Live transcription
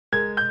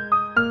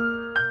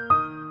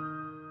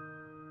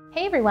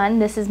Hey everyone,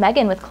 this is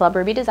Megan with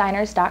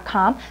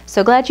ClubRubyDesigners.com.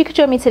 So glad you could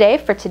join me today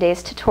for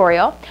today's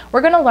tutorial.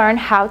 We're going to learn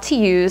how to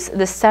use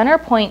the center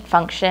point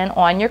function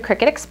on your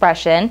Cricut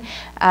Expression.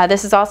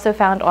 This is also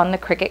found on the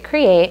Cricut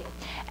Create.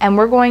 And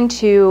we're going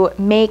to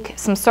make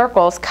some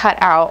circles cut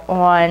out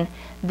on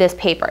this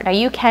paper. Now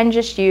you can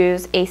just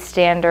use a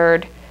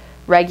standard,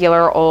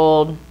 regular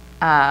old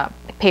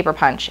paper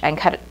punch and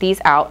cut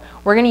these out.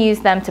 We're going to use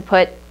them to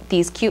put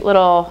these cute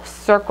little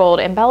circled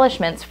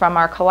embellishments from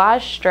our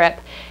collage strip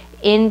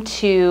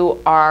into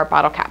our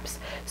bottle caps.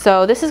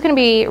 So this is going to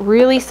be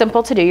really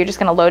simple to do. You're just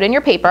going to load in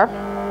your paper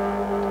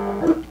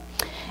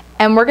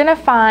and we're going to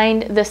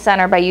find the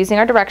center by using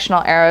our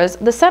directional arrows.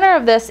 The center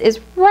of this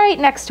is right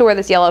next to where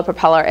this yellow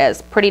propeller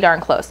is, pretty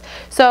darn close.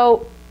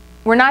 So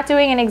we're not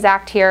doing an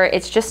exact here,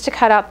 it's just to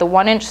cut out the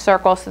 1-inch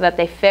circle so that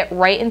they fit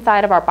right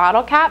inside of our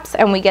bottle caps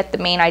and we get the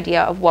main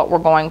idea of what we're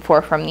going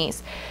for from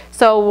these.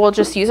 So we'll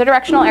just use our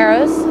directional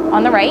arrows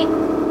on the right,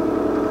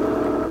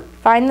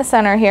 find the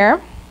center here,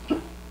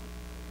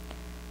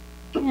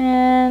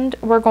 and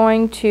we're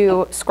going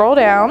to scroll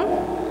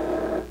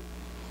down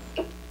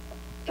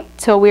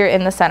till we're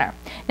in the center.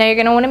 Now you're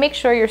going to want to make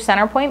sure your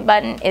center point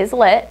button is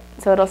lit,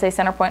 so it'll say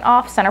center point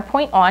off, center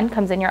point on,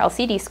 comes in your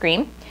LCD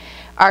screen.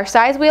 Our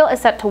size wheel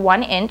is set to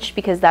 1 inch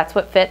because that's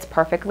what fits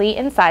perfectly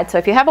inside. So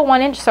if you have a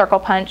 1-inch circle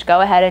punch,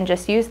 go ahead and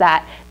just use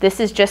that.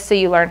 This is just so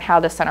you learn how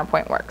the center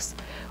point works.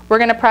 We're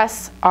going to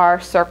press our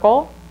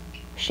circle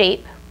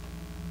shape,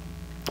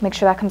 make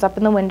sure that comes up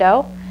in the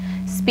window.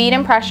 Speed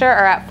and pressure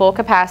are at full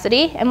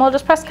capacity and we'll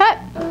just press cut.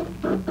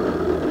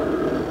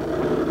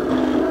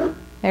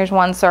 There's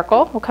one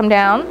circle. We'll come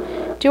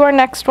down, do our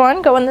next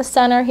one, go in the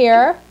center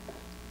here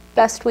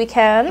best we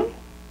can.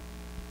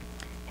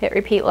 Hit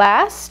repeat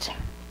last,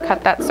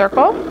 cut that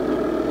circle.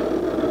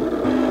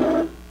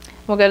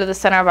 We'll go to the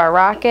center of our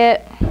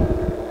rocket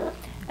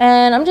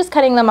and I'm just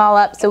cutting them all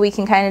up so we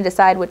can kind of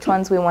decide which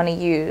ones we want to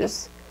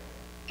use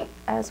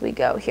as we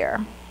go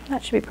here.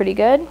 That should be pretty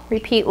good.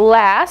 Repeat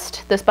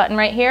last, this button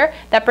right here,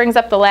 that brings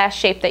up the last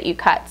shape that you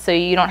cut, so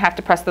you don't have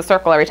to press the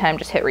circle every time,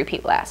 just hit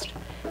repeat last.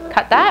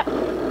 Cut that.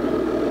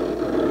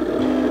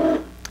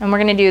 And we're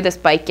gonna do this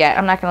bike yet.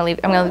 I'm gonna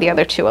leave the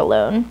other two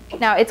alone.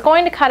 Now it's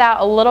going to cut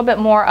out a little bit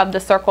more of the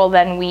circle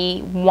than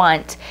we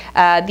want.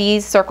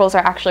 These circles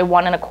are actually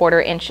 1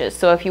 1/4 inches.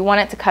 So if you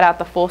want it to cut out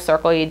the full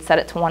circle, you'd set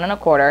it to 1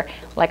 1/4.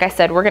 Like I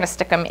said, we're gonna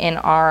stick them in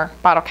our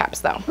bottle caps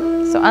though.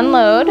 So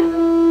unload.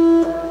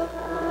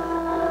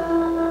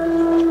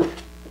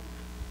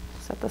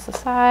 Set this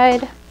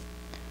aside.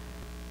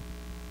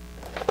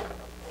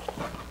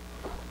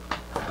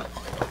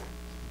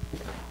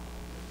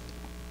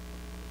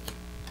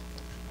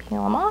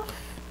 Peel them off.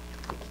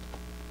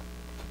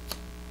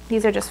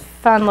 These are just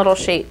fun little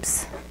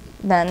shapes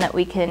then that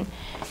we can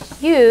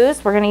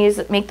use. We're going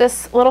to make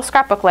this little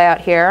scrapbook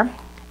layout here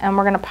and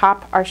we're going to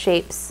pop our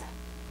shapes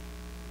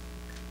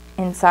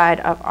inside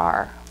of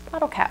our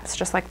bottle caps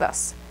just like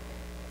this.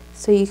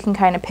 So you can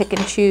kind of pick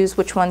and choose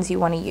which ones you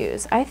want to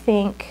use. I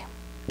think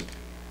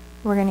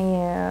we're going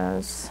to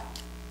use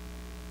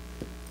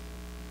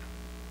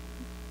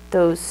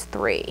those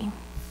 3.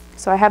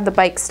 So I have the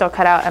bike still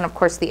cut out and of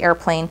course the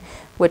airplane,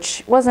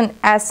 which wasn't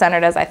as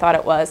centered as I thought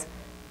it was,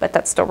 but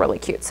that's still really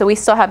cute. So we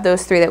still have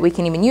those 3 that we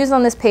can even use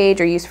on this page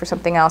or use for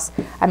something else.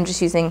 I'm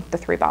just using the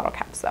 3 bottle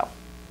caps though.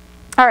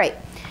 All right,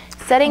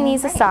 setting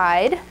these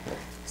aside.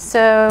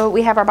 So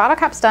we have our bottle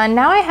caps done.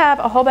 Now I have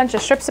a whole bunch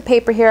of strips of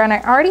paper here and I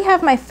already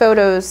have my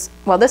photos.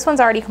 Well, this one's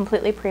already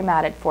completely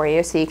pre-matted for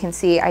you. So you can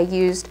see I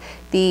used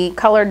the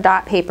colored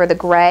dot paper, the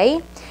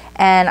gray,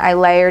 and I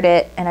layered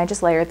it and I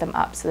just layered them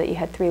up so that you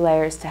had 3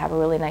 layers to have a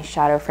really nice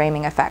shadow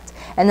framing effect.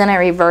 And then I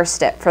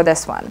reversed it for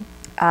this one.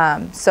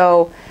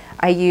 So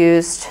I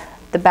used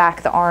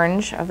the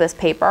orange of this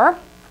paper.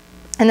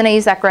 And then I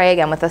used that gray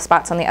again with the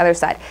spots on the other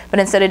side. But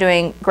instead of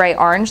doing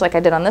gray-orange like I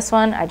did on this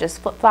one, I just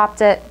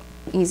flip-flopped it.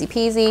 Easy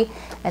peasy,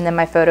 and then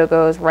my photo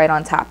goes right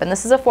on top. And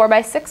this is a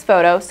 4x6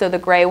 photo, so the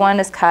gray one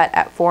is cut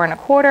at 4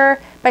 1/4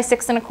 by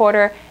 6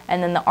 1/4,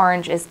 and then the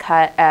orange is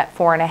cut at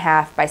 4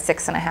 1/2 by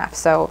 6 1/2.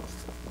 So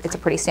it's a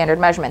pretty standard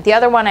measurement. The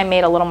other one I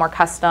made a little more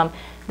custom.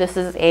 This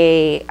is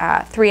a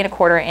 3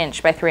 1/4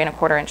 inch by 3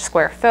 1/4 inch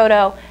square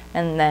photo,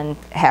 and then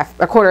a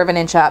 1/4 of an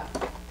inch up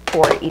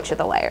for each of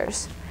the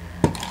layers.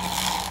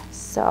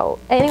 So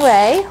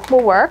anyway,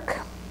 we'll work.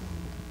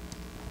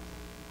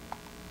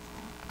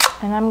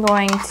 And I'm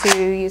going to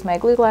use my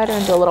glue glider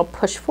and do a little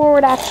push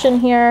forward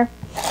action here.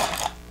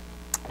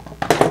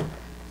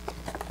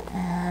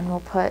 And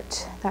we'll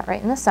put that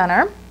right in the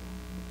center.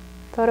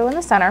 Photo in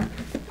the center.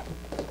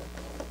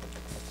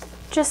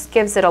 Just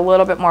gives it a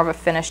little bit more of a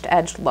finished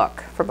edged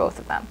look for both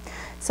of them.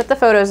 Set the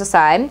photos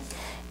aside.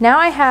 Now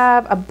I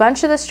have a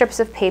bunch of the strips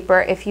of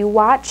paper. If you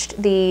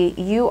watched the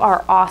You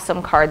Are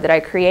Awesome card that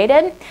I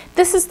created,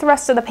 this is the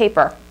rest of the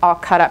paper all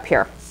cut up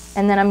here.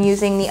 And then I'm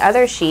using the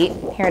other sheet.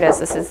 Here it is.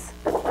 This is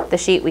the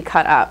sheet we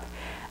cut up.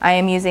 I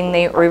am using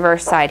the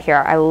reverse side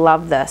here. I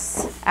love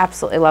this.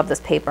 Absolutely love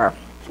this paper.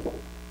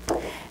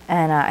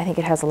 And I think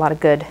it has a lot of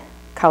good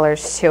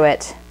colors to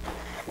it.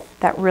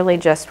 that really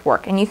just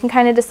work. And you can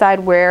kind of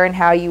decide where and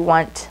how you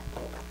want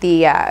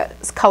the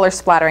color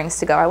splatterings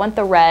to go. I want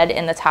the red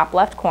in the top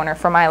left corner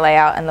for my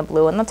layout and the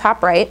blue in the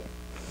top right.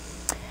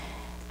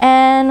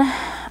 And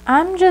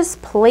I'm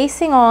just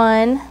placing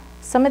on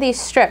some of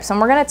these strips, and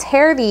we're going to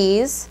tear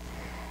these,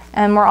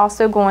 and we're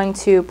also going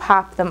to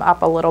pop them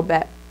up a little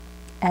bit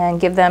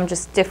and give them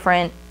just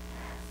different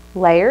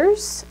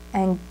layers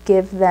and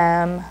give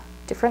them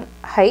different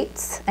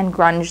heights and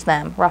grunge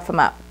them, rough them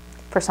up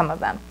for some of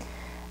them.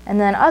 And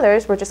then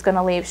others we're just going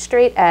to leave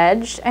straight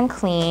edged and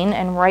clean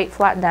and right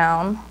flat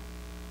down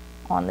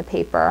on the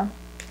paper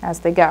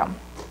as they go.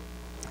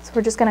 So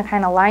we're just going to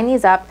kind of line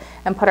these up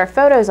and put our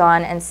photos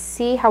on and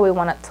see how we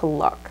want it to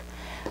look.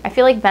 I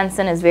feel like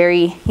Benson is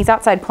he's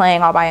outside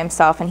playing all by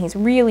himself, and he's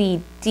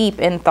really deep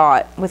in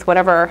thought with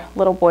whatever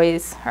little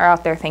boys are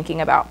out there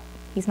thinking about.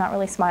 He's not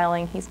really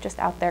smiling, he's just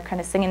out there kind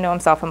of singing to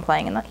himself and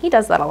playing, and he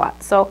does that a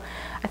lot. So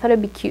I thought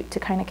it'd be cute to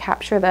kind of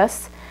capture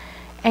this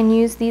and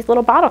use these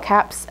little bottle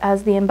caps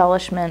as the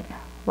embellishment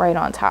right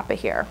on top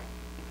of here.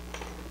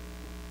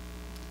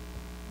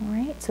 All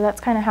right, so that's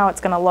kind of how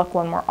it's going to look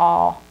when we're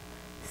all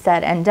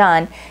said and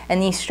done.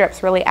 And these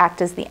strips really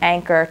act as the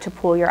anchor to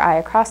pull your eye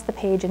across the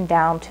page and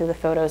down to the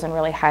photos and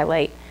really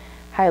highlight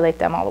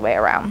them all the way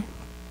around.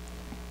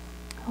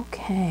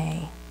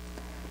 Okay,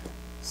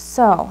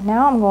 so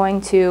now I'm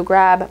going to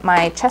grab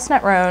my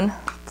Chestnut Roan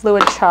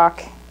fluid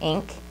chalk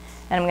ink,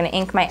 and I'm going to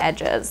ink my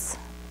edges.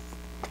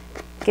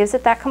 Gives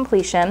it that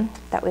completion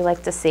that we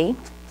like to see.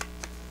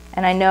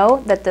 And I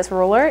know that this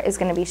ruler is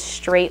going to be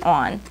straight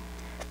on.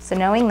 So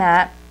knowing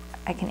that,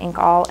 I can ink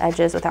all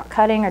edges without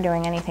cutting or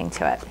doing anything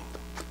to it.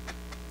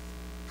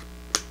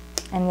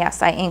 And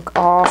yes, I ink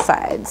all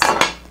sides.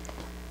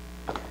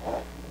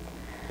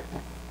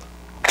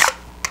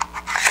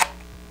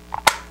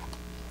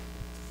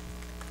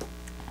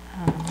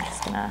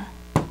 I'm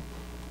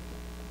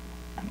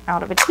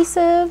out of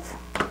adhesive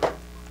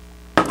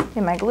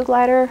in my glue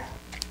glider.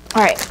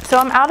 All right, so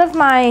I'm out of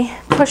my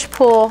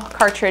push-pull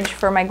cartridge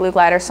for my glue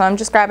glider, so I'm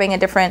just grabbing a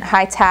different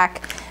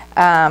high-tack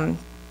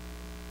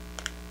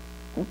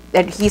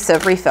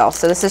adhesive refill.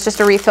 So this is just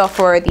a refill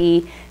for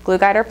the Glue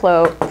Glider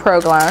Pro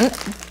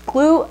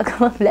Glue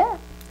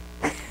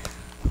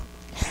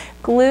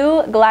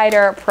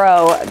Glider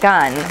Pro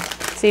gun.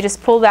 So you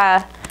just pull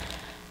the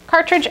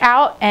cartridge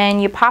out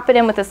and you pop it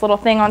in with this little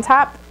thing on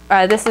top.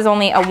 This is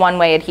only a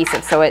one-way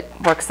adhesive, so it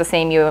works the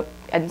same. You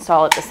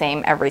install it the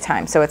same every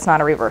time, so it's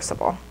not a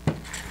reversible.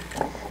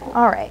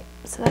 All right,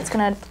 so that's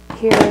gonna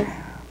adhere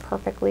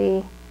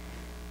perfectly.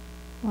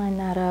 Line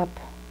that up.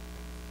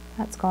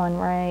 That's going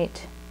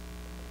right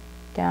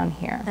down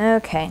here.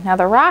 Okay, now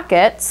the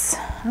rockets,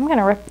 I'm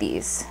gonna rip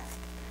these.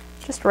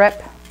 Just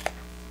rip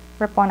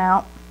one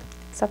out,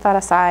 set that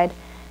aside,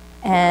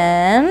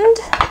 and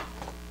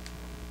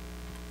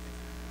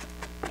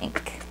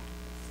ink.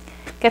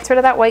 Gets rid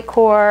of that white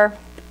core,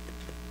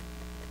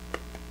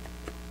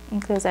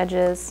 ink those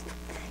edges.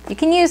 You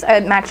can use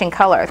a matching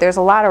color. There's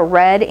a lot of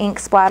red ink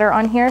splatter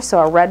on here, so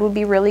a red would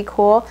be really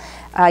cool.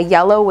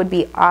 Yellow would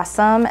be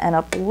awesome, and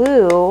a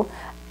blue,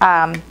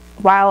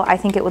 while I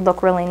think it would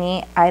look really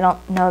neat, I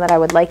don't know that I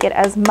would like it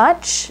as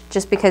much,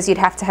 just because you'd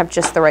have to have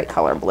just the right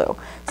color blue.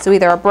 So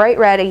either a bright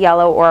red, a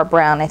yellow, or a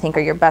brown, I think,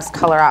 are your best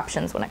color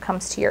options when it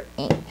comes to your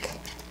ink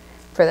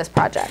for this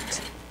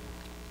project.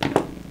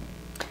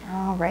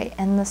 All right,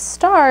 and the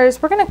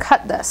stars, we're gonna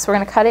cut this. We're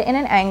gonna cut it in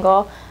an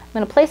angle. I'm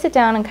gonna place it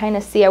down and kind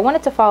of see. I want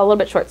it to fall a little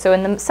bit short. So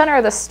in the center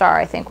of the star,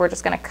 I think we're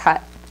just gonna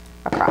cut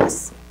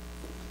across.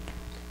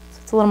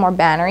 So it's a little more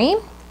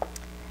bannery.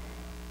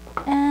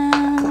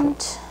 And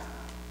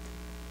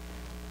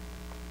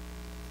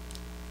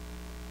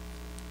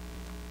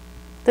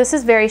this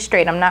is very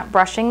straight. I'm not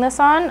brushing this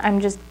on, I'm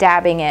just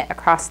dabbing it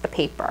across the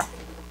paper.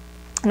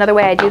 Another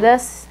way I do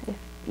this, if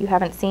you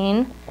haven't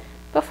seen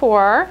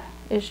before,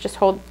 is just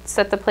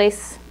set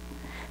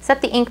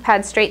the ink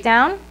pad straight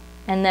down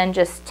and then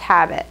just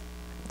tab it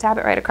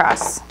right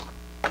across.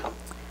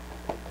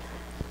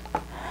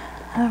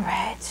 All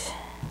right,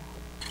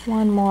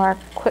 one more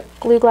quick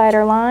glue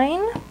glider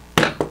line.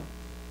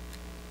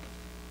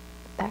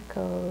 That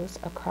goes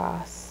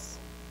across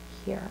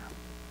here.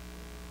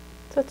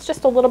 So it's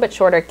just a little bit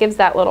shorter. It gives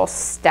that little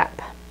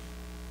step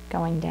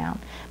going down.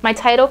 My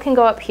title can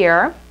go up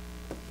here.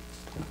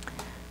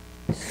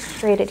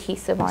 Straight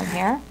adhesive on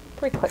here.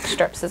 3 quick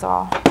strips is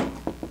all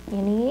you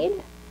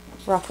need.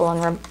 Ruffle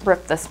and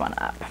rip this one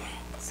up.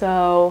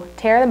 So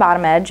tear the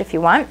bottom edge if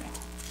you want.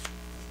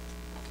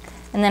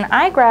 And then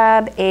I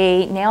grab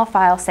a nail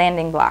file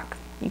sanding block.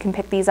 You can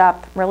pick these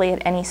up really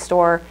at any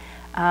store,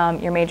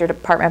 your major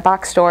department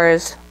box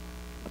stores,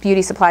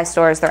 beauty supply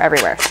stores, they're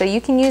everywhere. So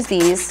you can use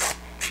these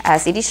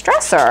as a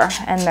distressor,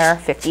 and they're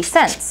 50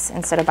 cents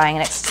instead of buying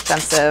an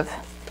expensive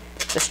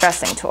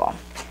distressing tool.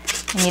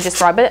 And you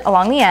just rub it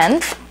along the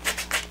end.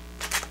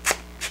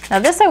 Now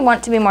this I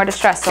want to be more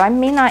distressed, so I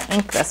may not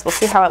ink this. We'll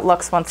see how it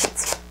looks once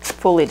it's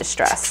fully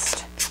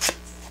distressed.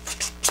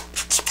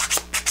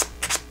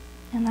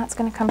 And that's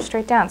going to come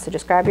straight down, so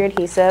just grab your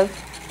adhesive.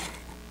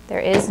 There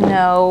is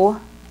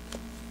no,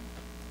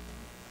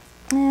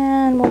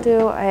 then we'll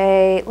do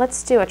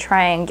let's do a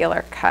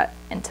triangular cut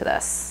into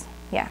this.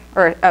 Yeah,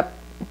 or a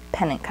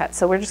pennant cut.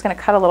 So we're just gonna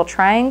cut a little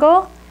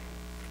triangle,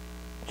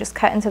 just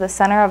cut into the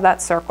center of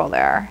that circle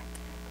there.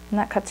 And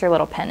that cuts your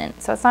little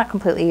pennant. So it's not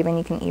completely even.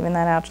 You can even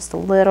that out just a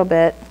little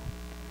bit.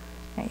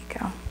 There you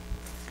go.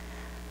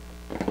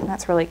 And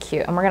that's really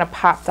cute. And we're gonna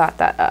pop dot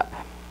that up.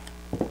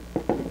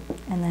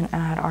 And then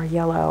add our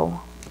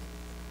yellow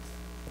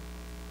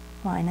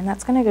line. And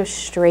that's gonna go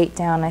straight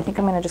down. I think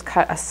I'm gonna just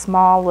cut a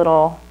small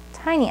little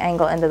tiny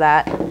angle into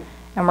that.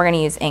 And we're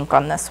gonna use ink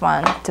on this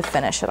one to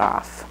finish it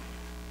off.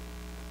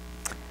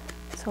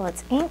 So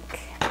let's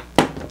ink,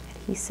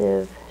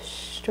 adhesive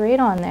straight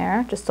on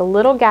there, just a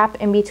little gap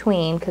in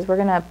between because we're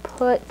gonna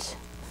put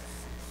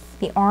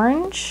the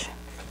orange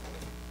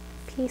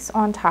piece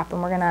on top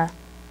and we're gonna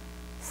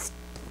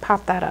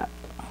pop that up.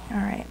 All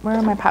right, where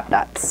are my pop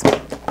dots?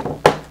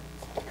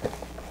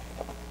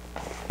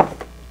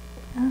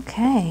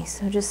 Okay,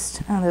 so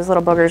just, oh, those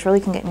little boogers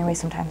really can get in your way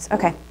sometimes.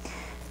 Okay,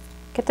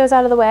 get those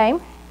out of the way.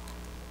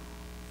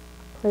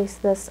 Place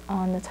this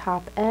on the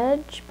top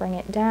edge, bring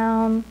it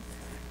down.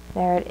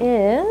 There it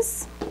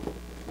is.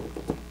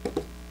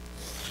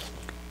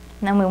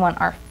 And then we want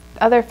our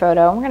other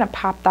photo. We're going to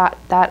pop that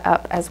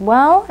up as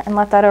well and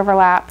let that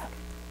overlap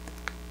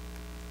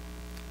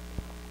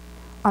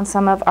on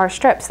some of our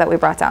strips that we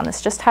brought down.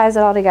 This just ties it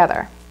all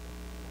together.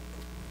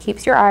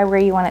 Keeps your eye where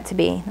you want it to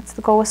be. That's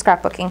the goal with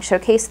scrapbooking.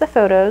 Showcase the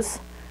photos,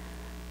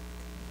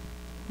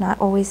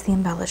 not always the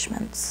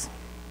embellishments.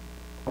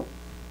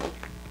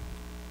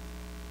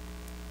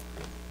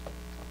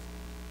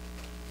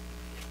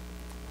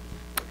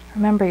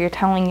 Remember, you're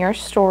telling your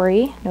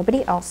story,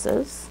 nobody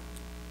else's.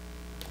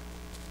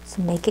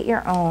 So make it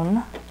your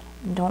own.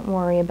 And don't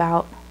worry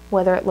about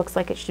whether it looks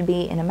like it should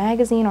be in a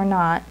magazine or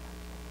not.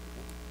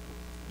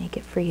 Make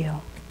it for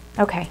you.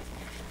 Okay,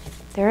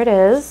 there it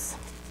is.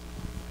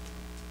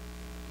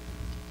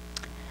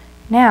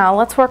 Now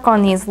let's work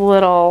on these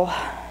little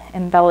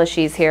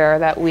embellishes here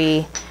that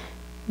we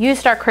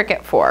used our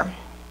Cricut for.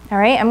 All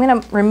right, I'm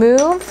gonna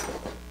remove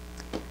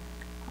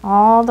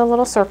all the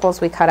little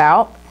circles we cut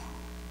out.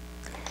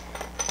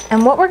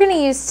 And what we're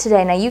gonna use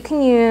today, now you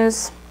can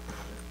use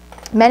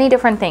many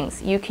different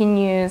things. You can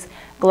use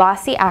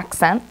glossy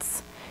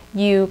accents.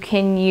 You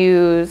can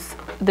use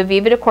the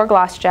Viva Decor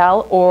Gloss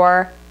Gel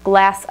or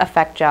Glass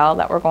Effect Gel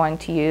that we're going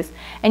to use.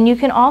 And you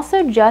can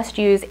also just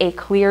use a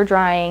clear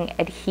drying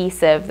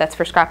adhesive that's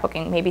for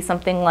scrapbooking. Maybe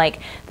something like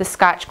the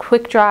Scotch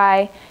Quick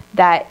Dry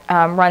that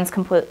dries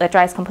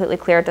completely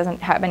clear. It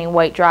doesn't have any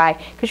white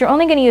dry, because you're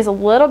only gonna use a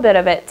little bit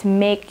of it to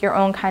make your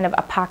own kind of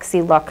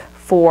epoxy look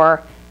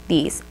for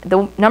these.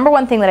 The number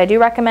one thing that I do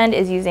recommend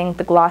is using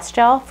the gloss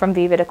gel from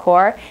Viva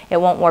Decor. It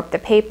won't warp the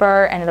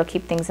paper and it'll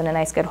keep things in a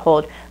nice good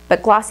hold.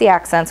 But glossy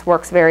accents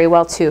works very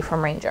well too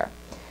from Ranger.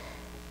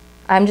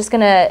 I'm just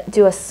gonna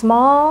do a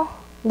small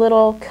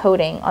little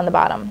coating on the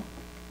bottom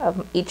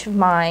of each of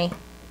my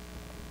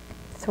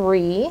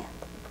 3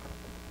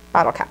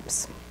 bottle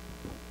caps.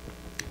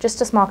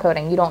 Just a small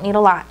coating, you don't need a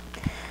lot.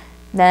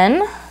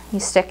 Then you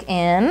stick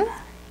in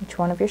each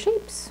one of your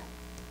shapes.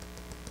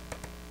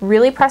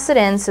 Really press it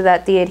in so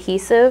that the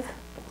adhesive,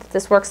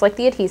 this works like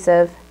the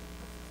adhesive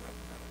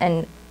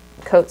and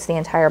coats the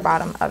entire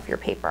bottom of your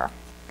paper.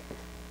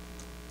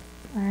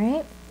 All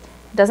right,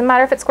 it doesn't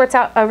matter if it squirts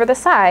out over the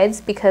sides,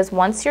 because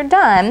once you're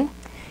done,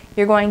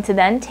 you're going to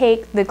then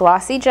take the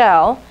glossy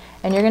gel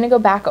and you're gonna go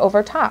back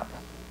over top.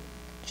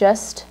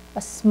 Just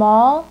a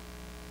small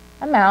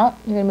amount,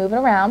 you're gonna move it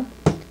around,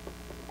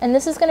 and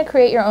this is gonna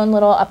create your own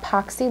little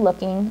epoxy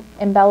looking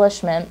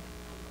embellishment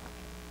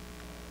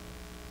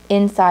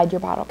inside your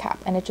bottle cap,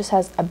 and it just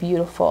has a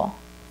beautiful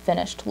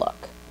finished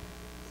look.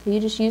 So you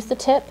just use the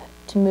tip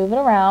to move it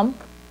around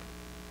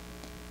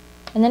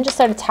and then just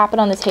sort of tap it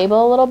on the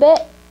table a little bit,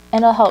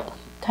 and it'll help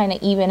kind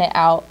of even it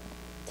out,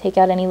 take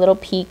out any little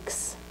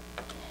peaks.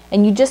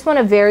 And you just want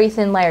a very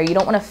thin layer. You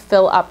don't want to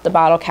fill up the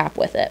bottle cap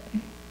with it.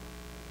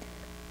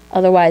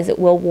 Otherwise it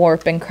will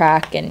warp and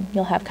crack and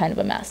you'll have kind of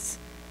a mess.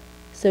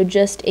 So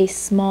just a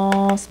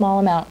small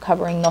amount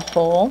covering the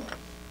whole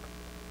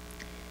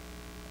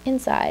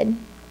inside.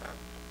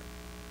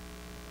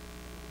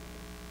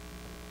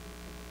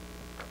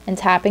 And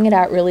tapping it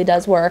out really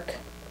does work.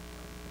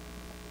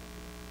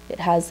 It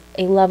has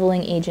a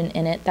leveling agent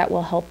in it that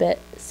will help it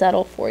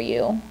settle for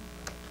you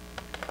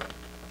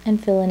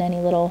and fill in any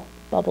little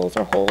bubbles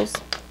or holes.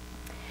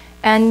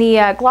 And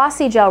the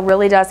glossy gel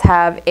really does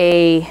have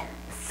a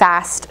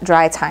fast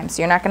dry time,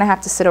 so you're not going to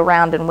have to sit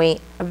around and wait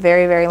a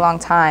very, very long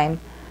time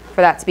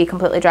for that to be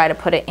completely dry to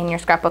put it in your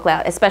scrapbook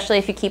layout, especially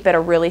if you keep it a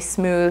really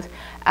smooth,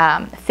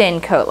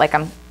 thin coat like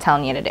I'm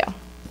telling you to do.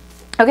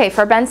 Okay,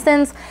 for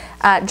Benson's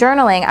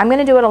journaling, I'm going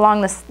to do it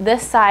along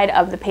this side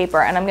of the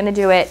paper, and I'm going to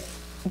do it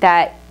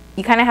that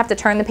you kind of have to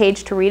turn the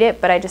page to read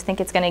it, but I just think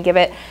it's going to give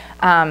it,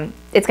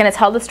 it's going to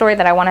tell the story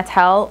that I want to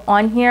tell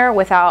on here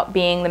without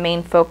being the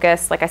main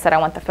focus. Like I said, I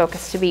want the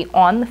focus to be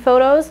on the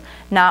photos,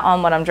 not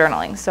on what I'm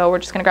journaling. So we're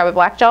just going to grab a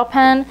black gel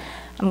pen.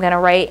 I'm going to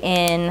write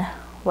in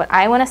what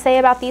I want to say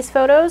about these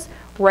photos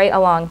right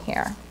along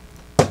here.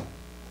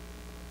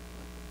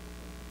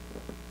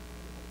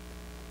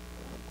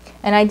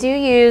 And I do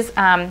use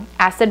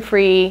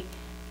acid-free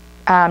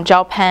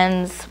gel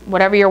pens.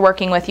 Whatever you're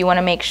working with, you want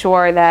to make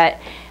sure that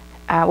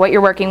what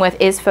you're working with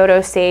is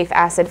photo safe,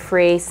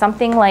 acid-free.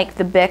 Something like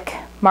the Bic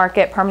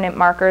Market permanent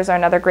markers are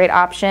another great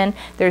option.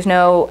 There's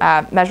no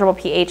measurable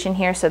pH in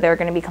here, so they're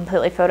going to be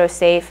completely photo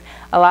safe.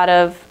 A lot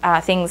of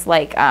things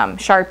like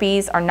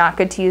Sharpies are not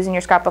good to use in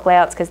your scrapbook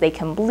layouts because they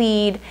can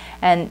bleed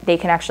and they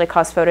can actually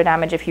cause photo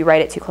damage if you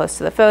write it too close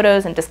to the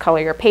photos and discolor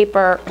your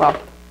paper. Well,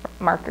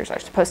 markers are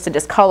supposed to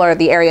discolor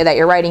the area that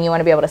you're writing. You want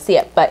to be able to see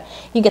it, but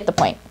you get the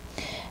point.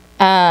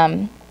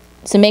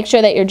 So make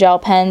sure that your gel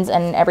pens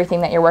and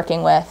everything that you're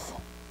working with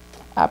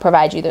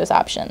provide you those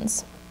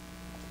options.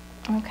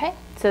 Okay,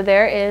 so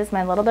there is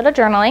my little bit of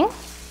journaling.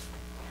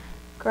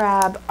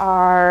 Grab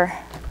our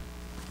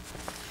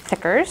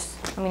thickers.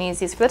 I'm going to use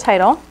these for the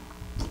title.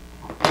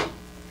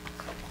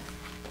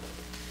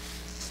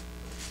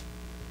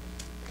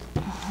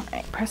 All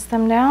right, press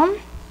them down.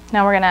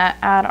 Now we're going to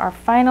add our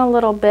final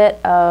little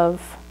bit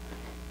of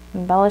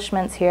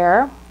embellishments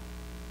here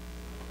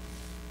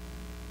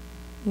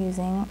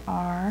using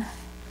our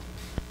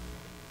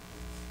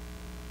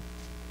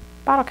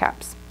bottle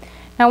caps.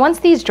 Now once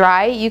these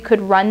dry, you could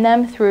run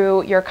them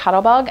through your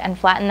Cuttlebug and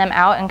flatten them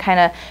out and kind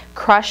of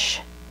crush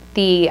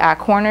the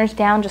corners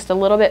down just a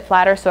little bit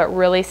flatter so it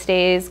really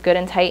stays good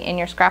and tight in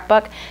your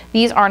scrapbook.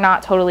 These are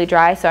not totally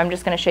dry, so I'm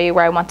just going to show you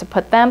where I want to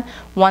put them.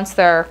 Once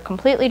they're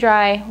completely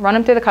dry, run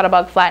them through the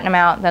Cuttlebug, flatten them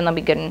out, then they'll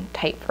be good and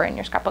tight for in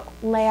your scrapbook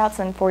layouts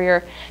and for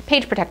your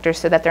page protectors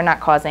so that they're not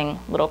causing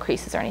little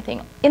creases or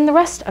anything in the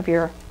rest of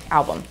your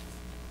album.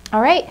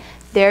 All right,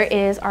 there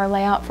is our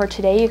layout for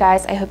today, you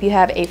guys. I hope you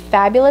have a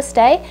fabulous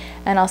day,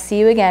 and I'll see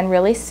you again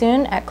really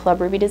soon at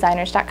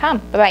clubrubydesigners.com.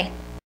 Bye-bye.